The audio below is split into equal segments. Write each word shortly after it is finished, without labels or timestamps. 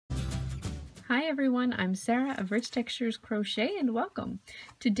Hi everyone, I'm Sarah of Rich Textures Crochet and welcome.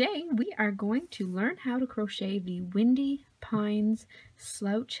 Today we are going to learn how to crochet the Windy Pines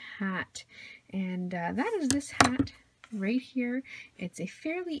slouch hat, and that is this hat right here. It's a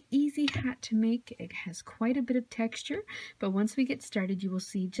fairly easy hat to make. It has quite a bit of texture, but once we get started you will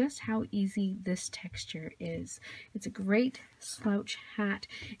see just how easy this texture is. It's a great slouch hat.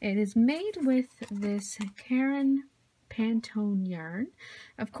 It is made with this Caron Pantone yarn.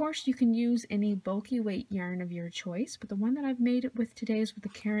 Of course you can use any bulky weight yarn of your choice, but the one that I've made it with today is with the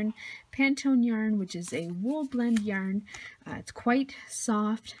Caron Pantone yarn, which is a wool blend yarn. It's quite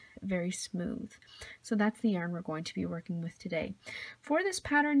soft, very smooth. So that's the yarn we're going to be working with today. For this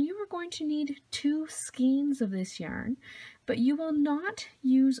pattern you are going to need 2 skeins of this yarn, but you will not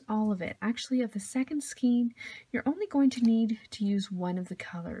use all of it. Actually, of the second skein you're only going to need to use one of the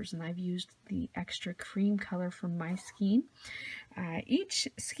colors, and I've used the extra cream color from my skein. Each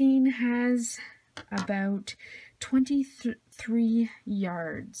skein has about 23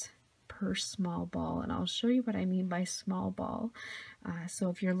 yards per small ball, and I'll show you what I mean by small ball. So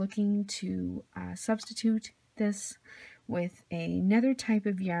if you're looking to substitute this with another type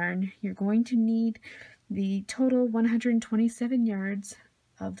of yarn, you're going to need the total 127 yards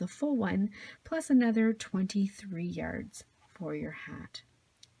of the full one, plus another 23 yards for your hat.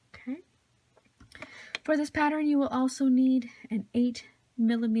 Okay. For this pattern you will also need an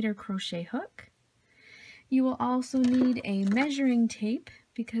 8mm crochet hook. You will also need a measuring tape,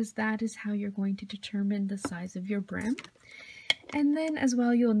 because that is how you're going to determine the size of your brim. And then as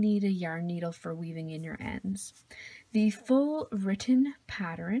well you'll need a yarn needle for weaving in your ends. The full written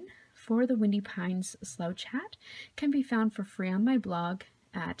pattern for the Windy Pines slouch hat can be found for free on my blog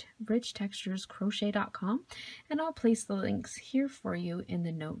at richtexturescrochet.com, and I'll place the links here for you in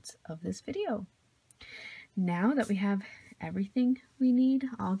the notes of this video. Now that we have everything we need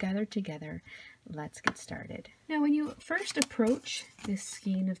all gathered together, let's get started. Now when you first approach this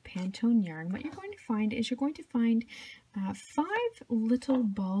skein of Pantone yarn, what you're going to find is 5 little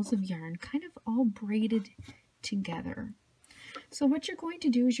balls of yarn kind of all braided together. So what you're going to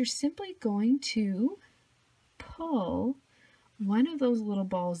do is you're simply going to pull one of those little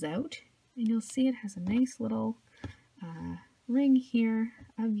balls out, and you'll see it has a nice little ring here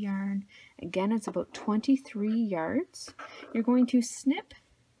of yarn. Again, it's about 23 yards. You're going to snip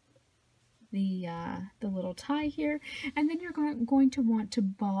the little tie here, and then you're going to want to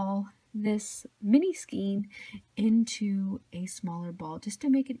ball this mini skein into a smaller ball just to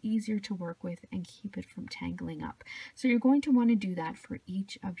make it easier to work with and keep it from tangling up. So you're going to want to do that for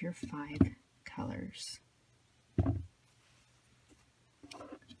each of your 5 colors.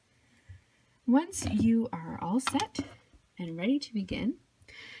 Once you are all set and ready to begin,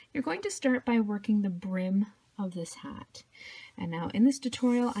 you're going to start by working the brim of this hat. And now in this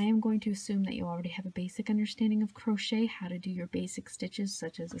tutorial I am going to assume that you already have a basic understanding of crochet, how to do your basic stitches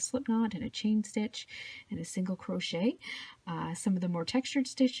such as a slip knot and a chain stitch and a single crochet. Some of the more textured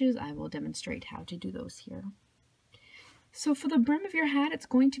stitches I will demonstrate how to do those here. So for the brim of your hat, it's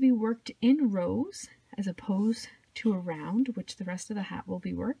going to be worked in rows as opposed to around, which the rest of the hat will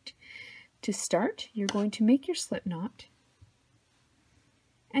be worked. To start, you're going to make your slip knot,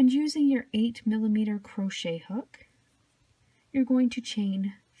 and using your 8mm crochet hook, you're going to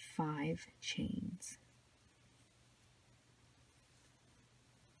chain 5 chains.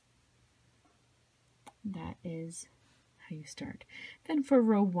 That is how you start. Then for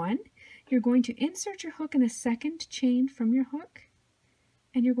row 1, you're going to insert your hook in the second chain from your hook,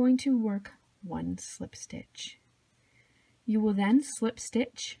 and you're going to work 1 slip stitch. You will then slip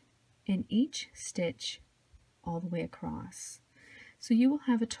stitch in each stitch all the way across. So you will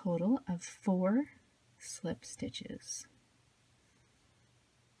have a total of 4 slip stitches.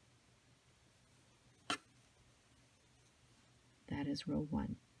 That is row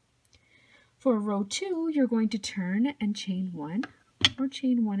 1. For row 2, you're going to turn and chain 1, or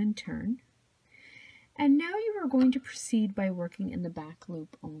chain 1 and turn. And now you are going to proceed by working in the back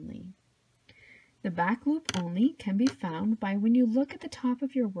loop only. The back loop only can be found by when you look at the top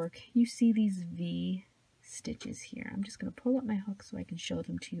of your work, you see these V stitches here. I'm just going to pull up my hook so I can show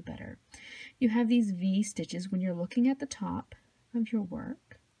them to you better. You have these V stitches when you're looking at the top of your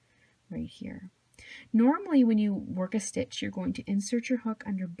work right here. Normally when you work a stitch, you're going to insert your hook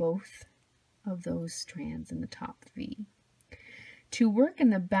under both of those strands in the top V. To work in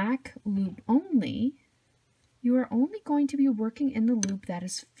the back loop only, you are only going to be working in the loop that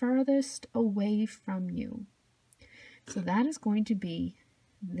is farthest away from you. So that is going to be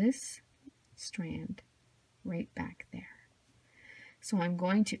this strand right back there. So I'm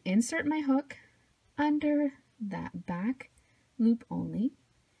going to insert my hook under that back loop only,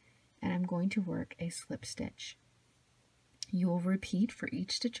 and I'm going to work a slip stitch. You will repeat for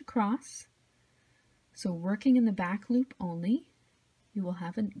each stitch across. So working in the back loop only, you will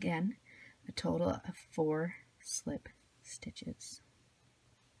have again a total of 4 slip stitches.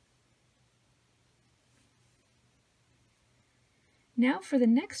 Now for the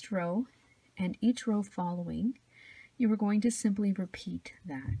next row and each row following, you are going to simply repeat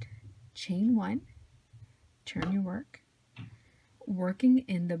that. Chain 1, turn your work, working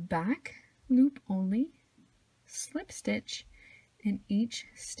in the back loop only, slip stitch in each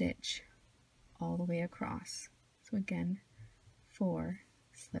stitch all the way across. So again, 4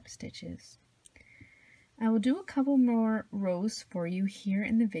 slip stitches. I will do a couple more rows for you here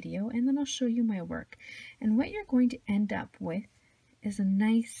in the video, and then I'll show you my work. And what you're going to end up with is a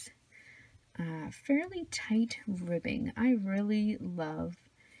nice, fairly tight ribbing. I really love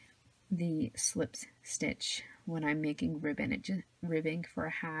the slip stitch when I'm making ribbing for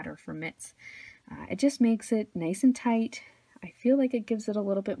a hat or for mitts. It just makes it nice and tight. I feel like it gives it a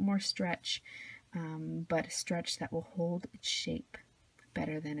little bit more stretch, but a stretch that will hold its shape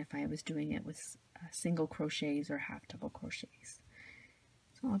better than if I was doing it with single crochets or half double crochets.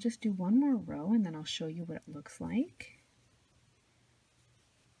 So I'll just do one more row and then I'll show you what it looks like.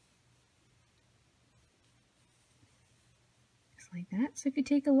 Just like that. So if you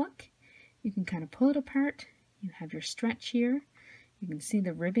take a look, you can kind of pull it apart. You have your stretch here. You can see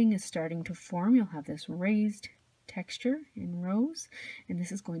the ribbing is starting to form. You'll have this raised texture in rows, and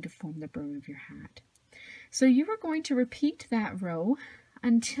this is going to form the brim of your hat. So you are going to repeat that row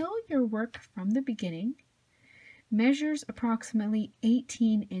until your work from the beginning measures approximately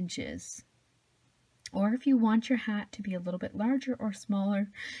 18 inches. Or if you want your hat to be a little bit larger or smaller,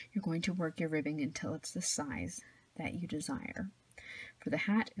 you're going to work your ribbing until it's the size that you desire. For the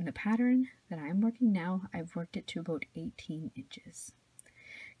hat and the pattern that I'm working now, I've worked it to about 18 inches.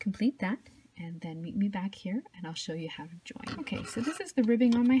 Complete that and then meet me back here and I'll show you how to join. Okay, so this is the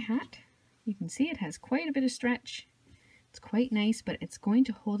ribbing on my hat. You can see it has quite a bit of stretch. It's quite nice, but it's going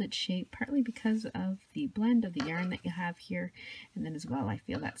to hold its shape partly because of the blend of the yarn that you have here, and then as well I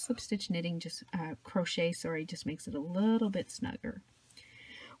feel that slip stitch knitting, crochet just makes it a little bit snugger.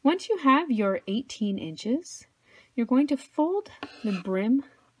 Once you have your 18 inches, you're going to fold the brim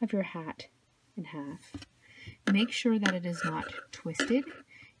of your hat in half. Make sure that it is not twisted.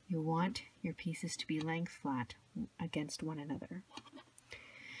 You want your pieces to be length flat against one another.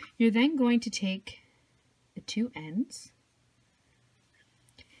 You're then going to take the two ends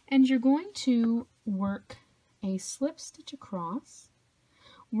and you're going to work a slip stitch across,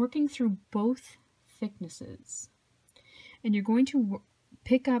 working through both thicknesses. And you're going to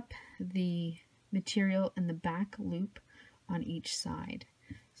pick up the material in the back loop on each side.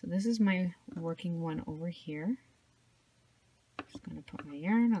 So this is my working one over here. Just going to put my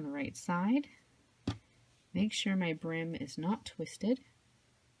yarn on the right side. Make sure my brim is not twisted.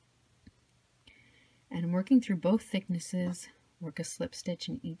 And working through both thicknesses, work a slip stitch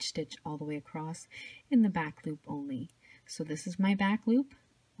in each stitch all the way across in the back loop only. So this is my back loop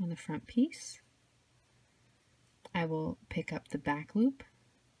on the front piece. I will pick up the back loop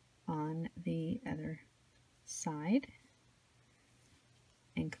on the other side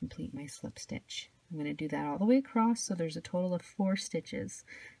and complete my slip stitch. I'm going to do that all the way across, so there's a total of 4 stitches.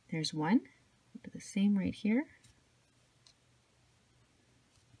 There's one, I'll do the same right here.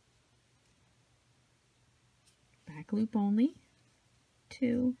 Back loop only,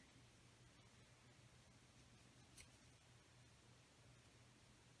 2,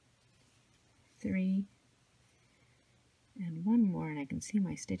 3, and one more, and I can see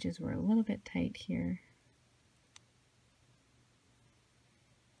my stitches were a little bit tight here.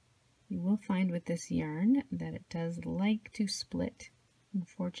 You will find with this yarn that it does like to split,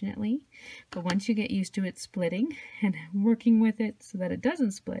 unfortunately, but once you get used to it splitting and working with it so that it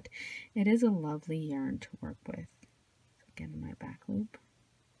doesn't split, it is a lovely yarn to work with. So again, my back loop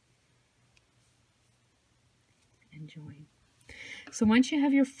and join. So once you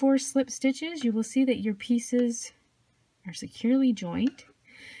have your 4 slip stitches, you will see that your pieces are securely joined.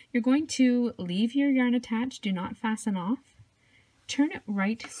 You're going to leave your yarn attached, do not fasten off. Turn it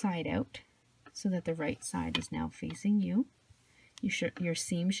right side out so that the right side is now facing you. Your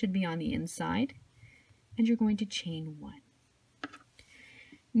seam should be on the inside, and you're going to chain 1.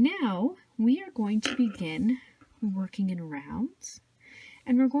 Now we are going to begin working in rounds,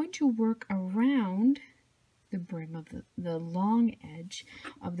 and we're going to work around the brim of the long edge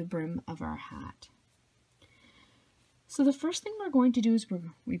of the brim of our hat. So the first thing we're going to do is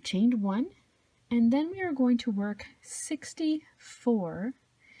we've chained 1, and then we are going to work 64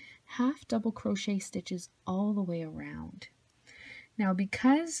 half double crochet stitches all the way around. Now,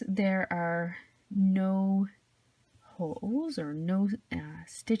 because there are no holes or no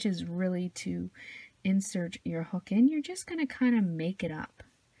stitches really to insert your hook in, you're just going to kind of make it up.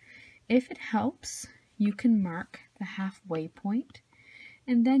 If it helps, you can mark the halfway point,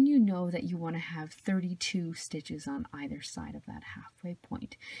 and then you know that you want to have 32 stitches on either side of that halfway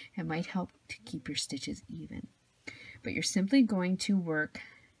point. It might help to keep your stitches even. But you're simply going to work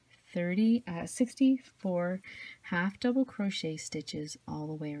 64 half double crochet stitches all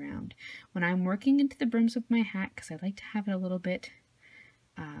the way around. When I'm working into the brims of my hat, because I like to have it a little bit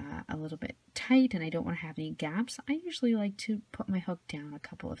tight and I don't want to have any gaps, I usually like to put my hook down a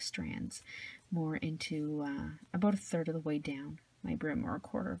couple of strands, more into about a third of the way down my brim or a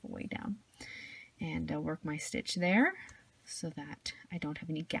quarter of the way down, and work my stitch there so that I don't have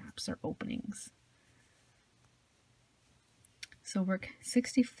any gaps or openings. So work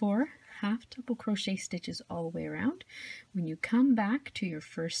 64 half double crochet stitches all the way around. When you come back to your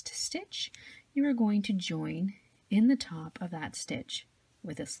first stitch, you are going to join in the top of that stitch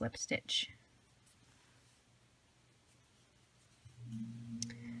with a slip stitch.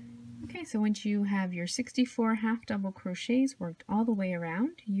 Okay, so once you have your 64 half double crochets worked all the way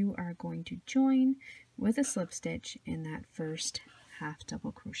around, you are going to join with a slip stitch in that first half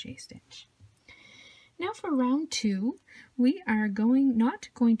double crochet stitch. Now for round 2, we are not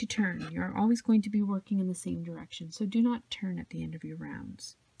going to turn. You're always going to be working in the same direction, so do not turn at the end of your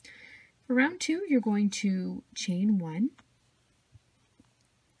rounds. For round 2, you're going to chain 1,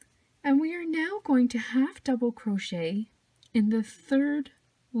 and we are now going to half double crochet in the third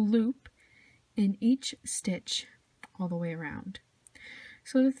loop in each stitch all the way around.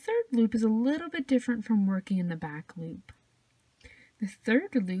 So the third loop is a little bit different from working in the back loop. The third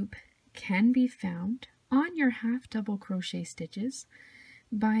loop can be found on your half double crochet stitches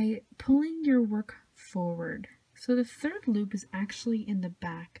by pulling your work forward. So the third loop is actually in the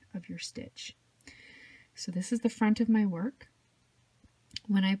back of your stitch. So this is the front of my work.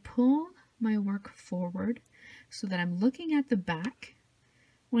 When I pull my work forward so that I'm looking at the back,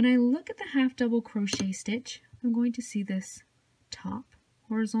 when I look at the half double crochet stitch, I'm going to see this top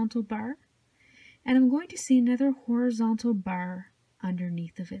horizontal bar, and I'm going to see another horizontal bar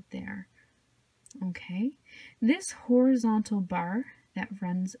underneath of it there. Okay, this horizontal bar that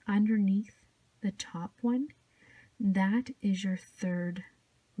runs underneath the top one, that is your third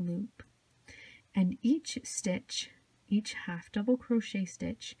loop. And each stitch, each half double crochet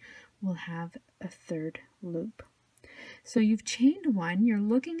stitch, will have a third loop. So you've chained 1, you're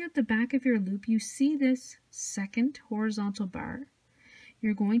looking at the back of your loop, you see this second horizontal bar.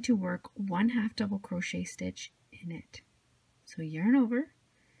 You're going to work 1 half double crochet stitch in it. So yarn over,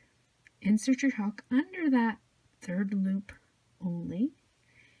 insert your hook under that third loop only,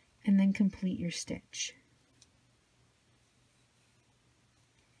 and then complete your stitch.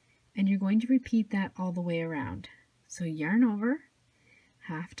 And you're going to repeat that all the way around. So yarn over,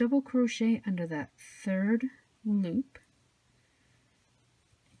 half double crochet under that third loop,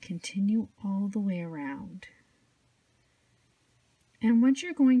 continue all the way around. And what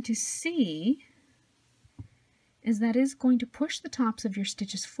you're going to see is that is going to push the tops of your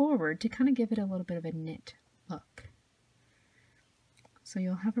stitches forward to kind of give it a little bit of a knit look. So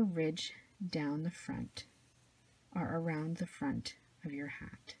you'll have a ridge down the front or around the front of your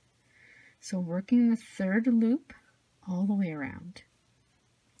hat. So working the third loop all the way around.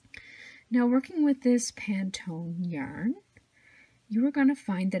 Now working with this Pantone yarn, you are going to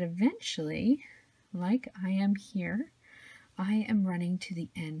find that eventually, like I am here, I am running to the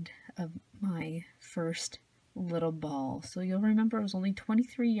end of my first little ball. So you'll remember it was only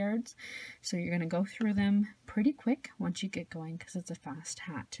 23 yards, so you're going to go through them pretty quick once you get going because it's a fast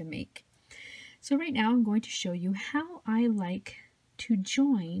hat to make. So right now I'm going to show you how I like to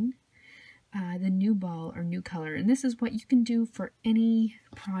join the new ball or new color, and this is what you can do for any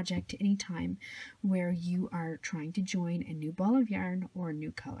project anytime where you are trying to join a new ball of yarn or a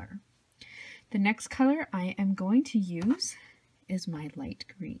new color. The next color I am going to use is my light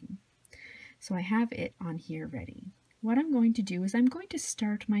green. So I have it on here ready. What I'm going to do is I'm going to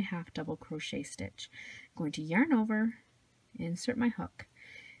start my half double crochet stitch. I'm going to yarn over, insert my hook,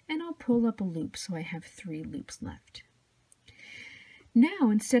 and I'll pull up a loop so I have 3 loops left. Now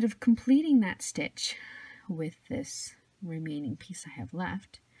instead of completing that stitch with this remaining piece I have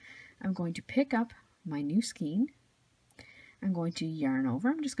left, I'm going to pick up my new skein. I'm going to yarn over.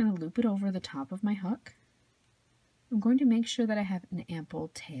 I'm just going to loop it over the top of my hook. I'm going to make sure that I have an ample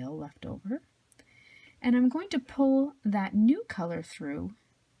tail left over. And I'm going to pull that new color through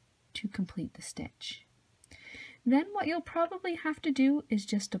to complete the stitch. Then what you'll probably have to do is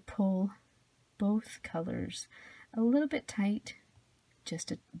just to pull both colors a little bit tight just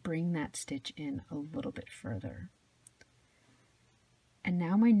to bring that stitch in a little bit further. And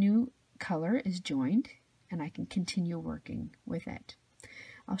now my new color is joined and I can continue working with it.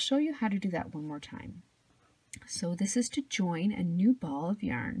 I'll show you how to do that one more time. So this is to join a new ball of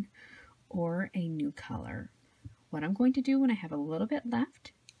yarn or a new color. What I'm going to do when I have a little bit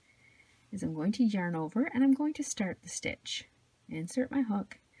left is I'm going to yarn over and I'm going to start the stitch. Insert my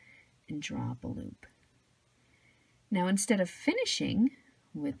hook and draw up a loop. Now instead of finishing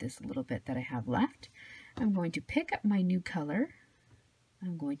with this little bit that I have left, I'm going to pick up my new color,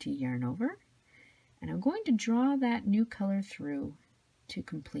 I'm going to yarn over, and I'm going to draw that new color through to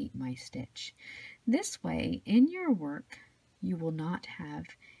complete my stitch. This way, in your work, you will not have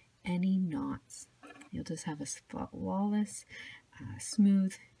any knots. You'll just have a flawless,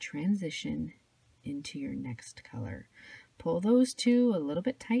 smooth transition into your next color. Pull those two a little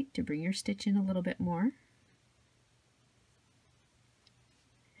bit tight to bring your stitch in a little bit more.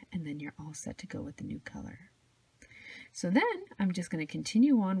 And then you're all set to go with the new color. So then I'm just going to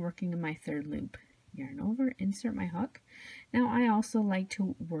continue on working in my third loop. Yarn over, insert my hook. Now I also like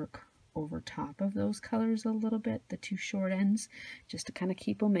to work over top of those colors a little bit, the two short ends, just to kind of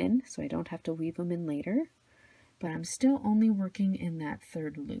keep them in so I don't have to weave them in later. But I'm still only working in that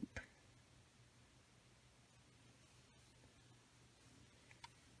third loop.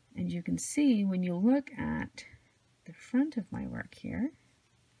 And you can see when you look at the front of my work here,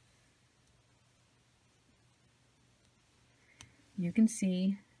 you can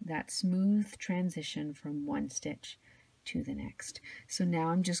see that smooth transition from one stitch to the next. So now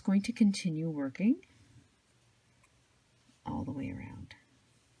I'm just going to continue working all the way around.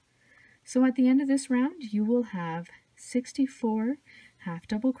 So at the end of this round, you will have 64 half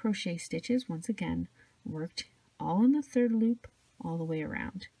double crochet stitches, once again, worked all in the third loop all the way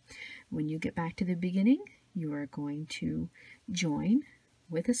around. When you get back to the beginning, you are going to join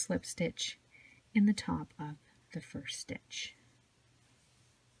with a slip stitch in the top of the first stitch.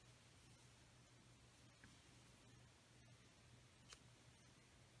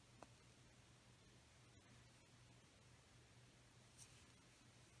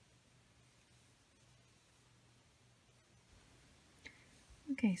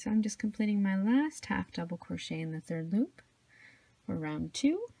 Okay, so I'm just completing my last half double crochet in the third loop for round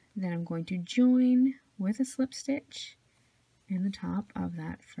 2. Then I'm going to join with a slip stitch in the top of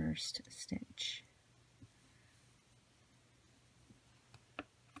that first stitch.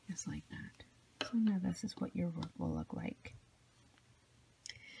 Just like that. So now this is what your work will look like.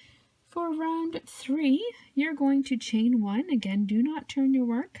 For round 3, you're going to chain 1. Again, do not turn your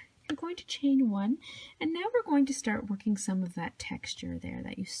work. You're going to chain 1, and now we're going to start working some of that texture there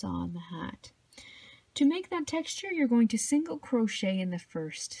that you saw on the hat. To make that texture, you're going to single crochet in the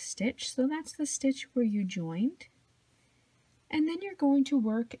first stitch, so that's the stitch where you joined, and then you're going to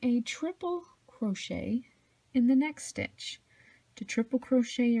work a triple crochet in the next stitch. To triple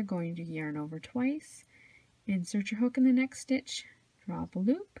crochet, you're going to yarn over twice, insert your hook in the next stitch, drop a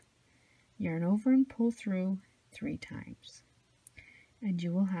loop, yarn over and pull through 3 times. And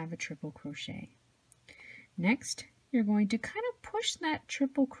you will have a triple crochet. Next, you're going to kind of push that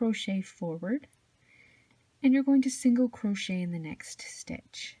triple crochet forward, and you're going to single crochet in the next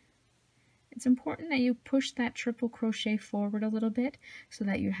stitch. It's important that you push that triple crochet forward a little bit so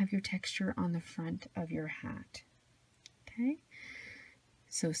that you have your texture on the front of your hat. Okay,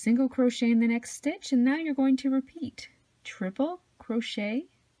 so single crochet in the next stitch, and now you're going to repeat triple crochet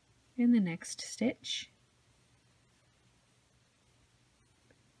in the next stitch,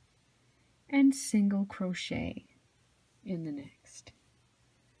 and single crochet in the next.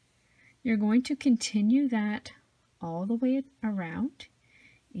 You're going to continue that all the way around.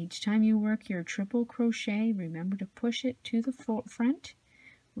 Each time you work your triple crochet, remember to push it to the front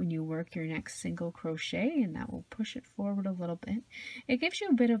when you work your next single crochet, and that will push it forward a little bit. It gives you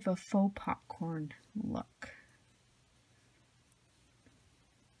a bit of a faux popcorn look.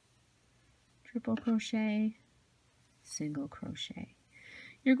 Triple crochet, single crochet.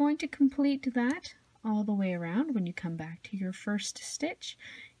 You're going to complete that all the way around. When you come back to your first stitch,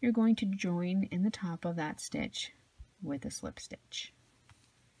 you're going to join in the top of that stitch with a slip stitch.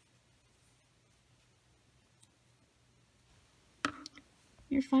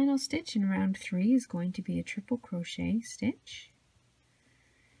 Your final stitch in round 3 is going to be a triple crochet stitch,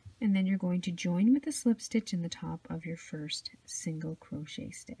 and then you're going to join with a slip stitch in the top of your first single crochet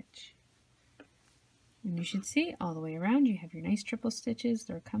stitch. And you should see all the way around you have your nice triple stitches.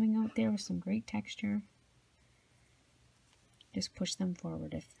 They're coming out there with some great texture. Just push them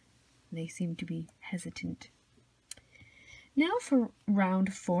forward if they seem to be hesitant. Now for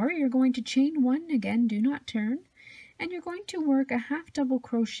round 4, you're going to chain 1, again, do not turn, And you're going to work a half double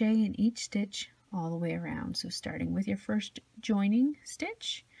crochet in each stitch all the way around. So starting with your first joining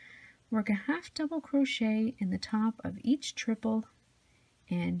stitch, work a half double crochet in the top of each triple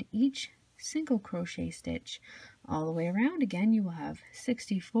and each single crochet stitch all the way around. Again, you will have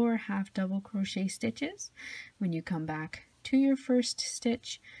 64 half double crochet stitches. When you come back to your first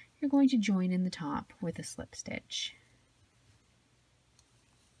stitch, you're going to join in the top with a slip stitch.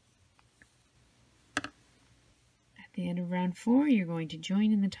 At the end of round 4, you're going to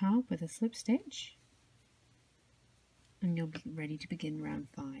join in the top with a slip stitch, and you'll be ready to begin round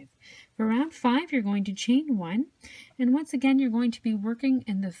 5. For round 5, you're going to chain 1, and once again you're going to be working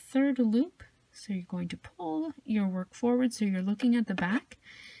in the third loop. So you're going to pull your work forward so you're looking at the back,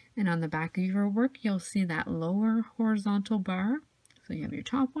 and on the back of your work you'll see that lower horizontal bar. So you have your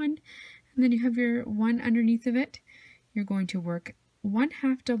top one, and then you have your one underneath of it. You're going to work 1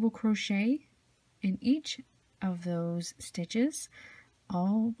 half double crochet in each of those stitches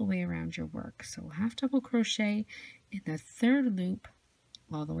all the way around your work. So half double crochet in the third loop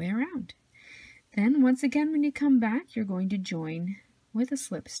all the way around. Then once again when you come back, you're going to join with a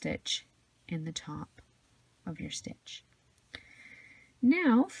slip stitch in the top of your stitch.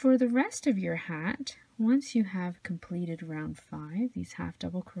 Now for the rest of your hat, once you have completed round 5, these half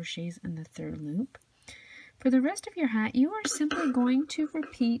double crochets in the third loop, for the rest of your hat you are simply going to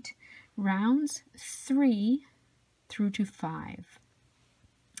repeat rounds 3 through to 5.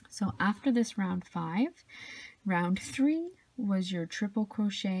 So after this round 5, round 3 was your triple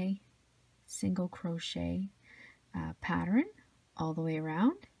crochet, single crochet pattern all the way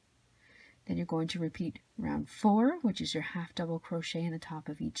around. Then you're going to repeat round 4, which is your half double crochet in the top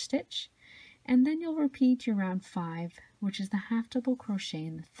of each stitch. And then you'll repeat your round 5, which is the half double crochet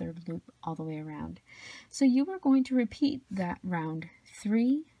in the third loop all the way around. So you are going to repeat that round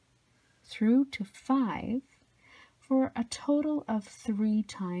 3 through to 5 for a total of 3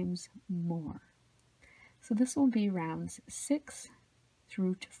 times more. So this will be rounds 6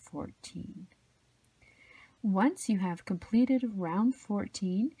 through to 14. Once you have completed round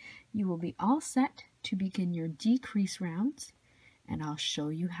 14, you will be all set to begin your decrease rounds, and I'll show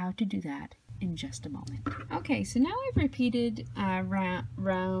you how to do that in just a moment. Okay, so now I've repeated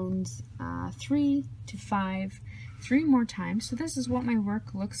rounds 3 to 5 3 more times. So this is what my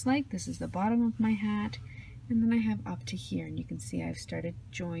work looks like. This is the bottom of my hat, and then I have up to here, and you can see I've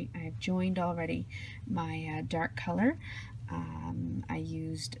joined already my dark color. I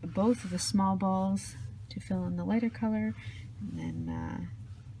used both of the small balls to fill in the lighter color, and then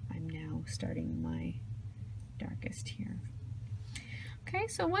I'm now starting my darkest here. Okay,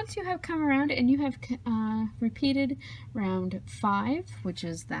 so once you have come around and you have repeated round 5, which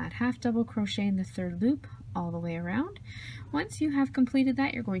is that half double crochet in the third loop all the way around, once you have completed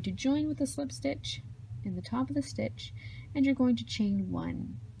that, you're going to join with a slip stitch in the top of the stitch, and you're going to chain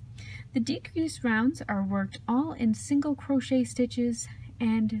 1. The decrease rounds are worked all in single crochet stitches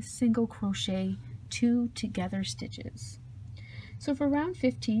and single crochet 2 together stitches. So for round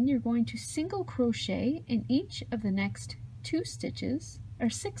 15, you're going to single crochet in each of the next 2 stitches, or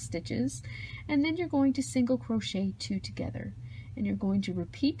 6 stitches, and then you're going to single crochet 2 together, and you're going to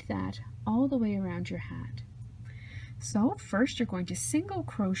repeat that all the way around your hat. So first you're going to single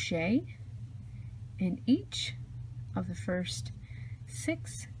crochet in each of the first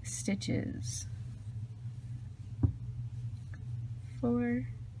 6 stitches. 4,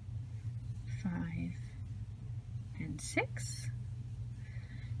 5, and 6.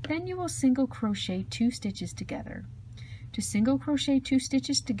 Then you will single crochet 2 stitches together. To single crochet 2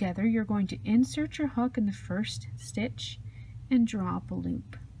 stitches together, you're going to insert your hook in the first stitch and drop a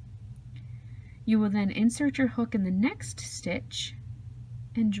loop. You will then insert your hook in the next stitch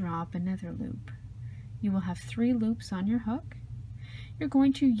and drop another loop. You will have 3 loops on your hook. You're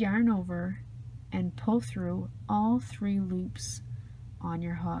going to yarn over and pull through all 3 loops on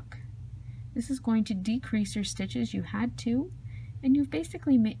your hook. This is going to decrease your stitches. You had 2, and you've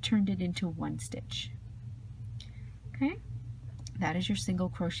basically turned it into 1 stitch. Okay, that is your single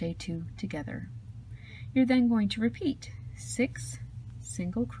crochet 2 together. You're then going to repeat 6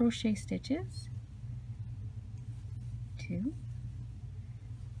 single crochet stitches, 2,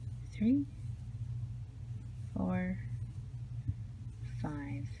 3, 4,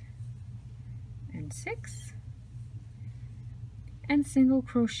 5, and 6, and single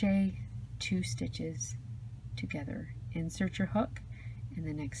crochet 2 stitches together. Insert your hook in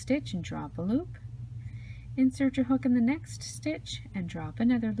the next stitch and drop a loop. Insert your hook in the next stitch and drop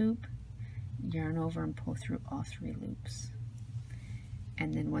another loop. Yarn over and pull through all 3 loops.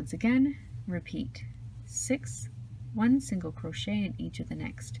 And then once again, repeat 1 single crochet in each of the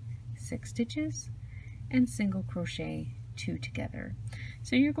next 6 stitches, and single crochet 2 together.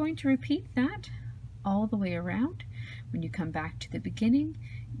 So you're going to repeat that all the way around. When you come back to the beginning,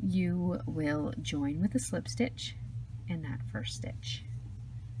 you will join with a slip stitch in that first stitch.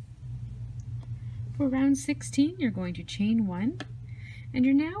 For round 16, you're going to chain 1, and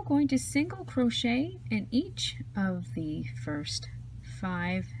you're now going to single crochet in each of the first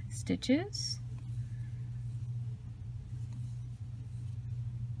 5 stitches.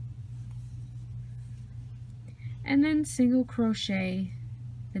 And then single crochet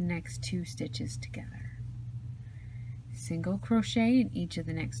the next 2 stitches together. Single crochet in each of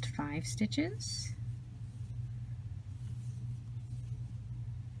the next 5 stitches.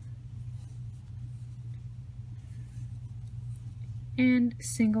 And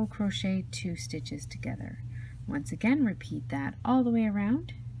single crochet 2 stitches together. Once again, repeat that all the way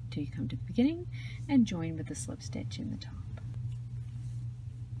around till you come to the beginning and join with a slip stitch in the top.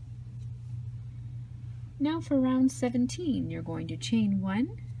 Now for round 17, you're going to chain 1.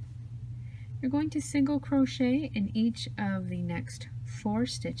 You're going to single crochet in each of the next 4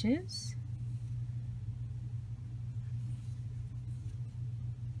 stitches.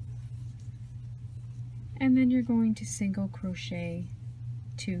 And then you're going to single crochet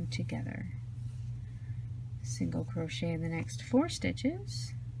 2 together. Single crochet in the next 4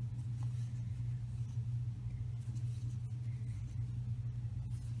 stitches.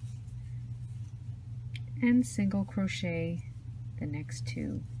 And single crochet the next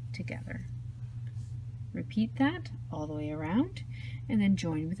 2 together. Repeat that all the way around and then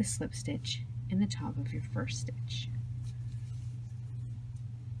join with a slip stitch in the top of your first stitch.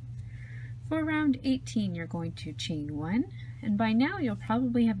 For round 18, you're going to chain 1, and by now you'll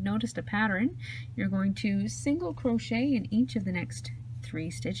probably have noticed a pattern. You're going to single crochet in each of the next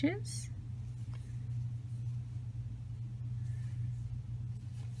 3 stitches.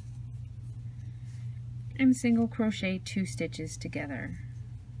 And single crochet 2 stitches together.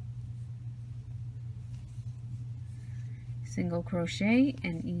 Single crochet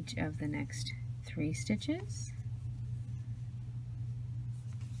in each of the next 3 stitches.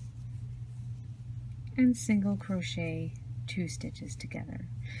 And single crochet 2 stitches together.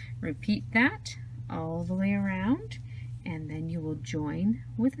 Repeat that all the way around, and then you will join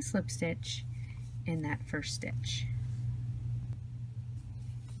with a slip stitch in that first stitch.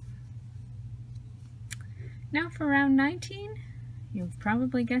 Now for round 19, you've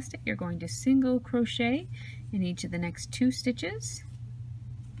probably guessed it, you're going to single crochet in each of the next 2 stitches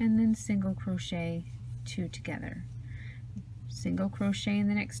and then single crochet 2 together. Single crochet in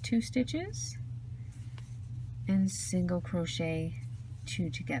the next 2 stitches and single crochet 2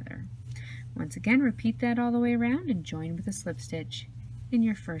 together. Once again, repeat that all the way around and join with a slip stitch in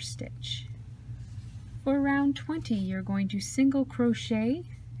your first stitch. For round 20, you're going to single crochet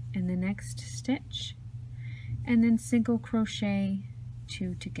in the next stitch and then single crochet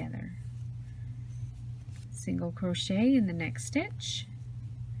 2 together. Single crochet in the next stitch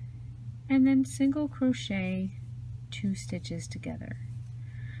and then single crochet 2 stitches together.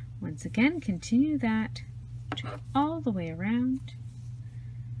 Once again, continue that all the way around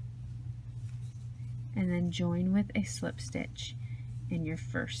and then join with a slip stitch in your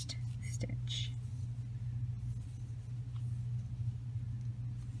first stitch.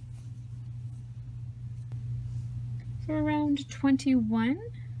 For round 21,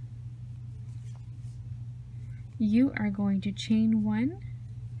 you are going to chain 1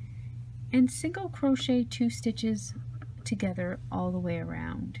 and single crochet 2 stitches together all the way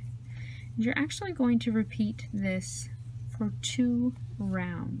around. You're actually going to repeat this for 2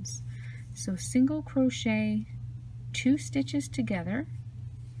 rounds. So single crochet 2 stitches together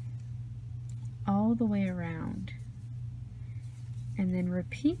all the way around, and then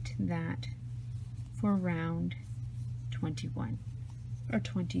repeat that for round 21 or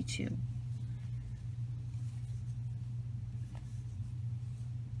 22.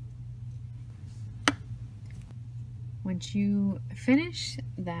 Once you finish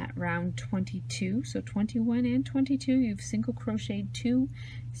that round 22, so 21 and 22, you've single crocheted 2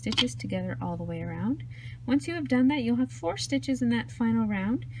 stitches together all the way around. Once you have done that, you'll have 4 stitches in that final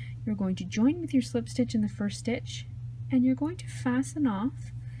round. You're going to join with your slip stitch in the first stitch, and you're going to fasten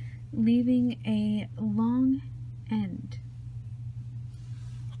off, leaving a long end.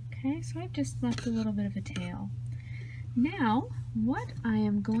 Okay, so I've just left a little bit of a tail. Now, what I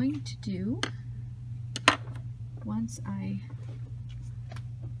am going to do, once I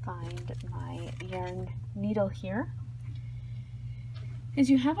find my yarn needle here, is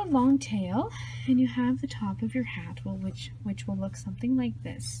you have a long tail and you have the top of your hat, which will look something like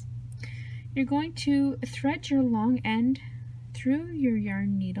this. You're going to thread your long end through your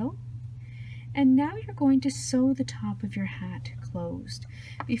yarn needle, And now you're going to sew the top of your hat closed.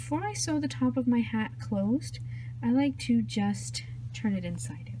 Before I sew the top of my hat closed, I like to just turn it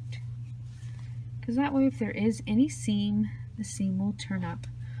inside out. Because that way if there is any seam, the seam will turn up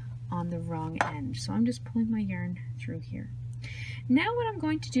on the wrong end. So I'm just pulling my yarn through here. Now what I'm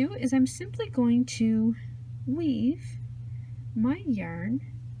going to do is I'm simply going to weave my yarn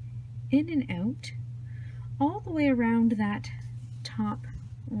in and out all the way around that top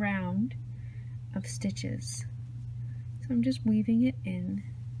round of stitches. So I'm just weaving it in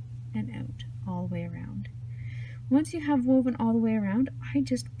and out all the way around. Once you have woven all the way around, I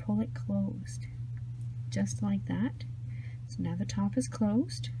just pull it closed, just like that. So now the top is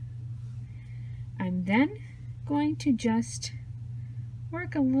closed. I'm then going to just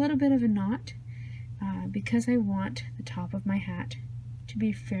work a little bit of a knot because I want the top of my hat to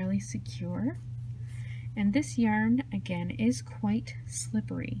be fairly secure. And this yarn, again, is quite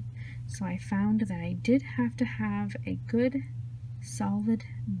slippery. So I found that I did have to have a good solid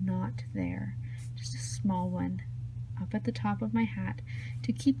knot there, just a small one, up at the top of my hat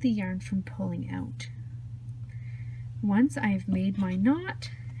to keep the yarn from pulling out. Once I've made my knot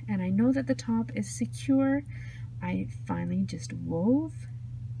and I know that the top is secure, I finally just wove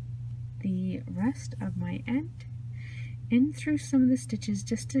the rest of my end in through some of the stitches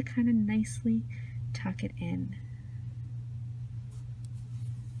just to kind of nicely tuck it in.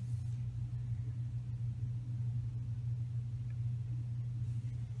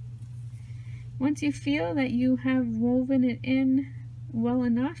 Once you feel that you have woven it in well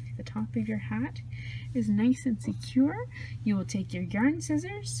enough, the top of your hat is nice and secure, you will take your yarn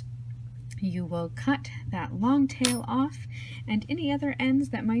scissors, you will cut that long tail off and any other ends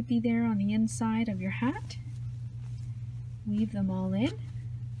that might be there on the inside of your hat. Weave them all in,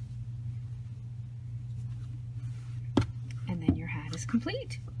 and then your hat is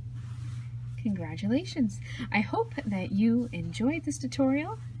complete. Congratulations! I hope that you enjoyed this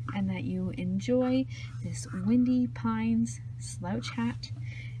tutorial and that you enjoy this Windy Pines slouch hat.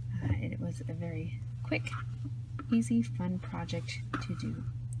 It was a very quick, easy, fun project to do.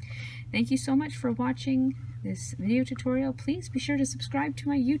 Thank you so much for watching this video tutorial. Please be sure to subscribe to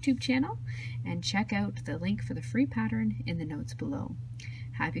my YouTube channel and check out the link for the free pattern in the notes below.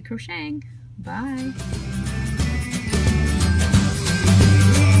 Happy crocheting! Bye!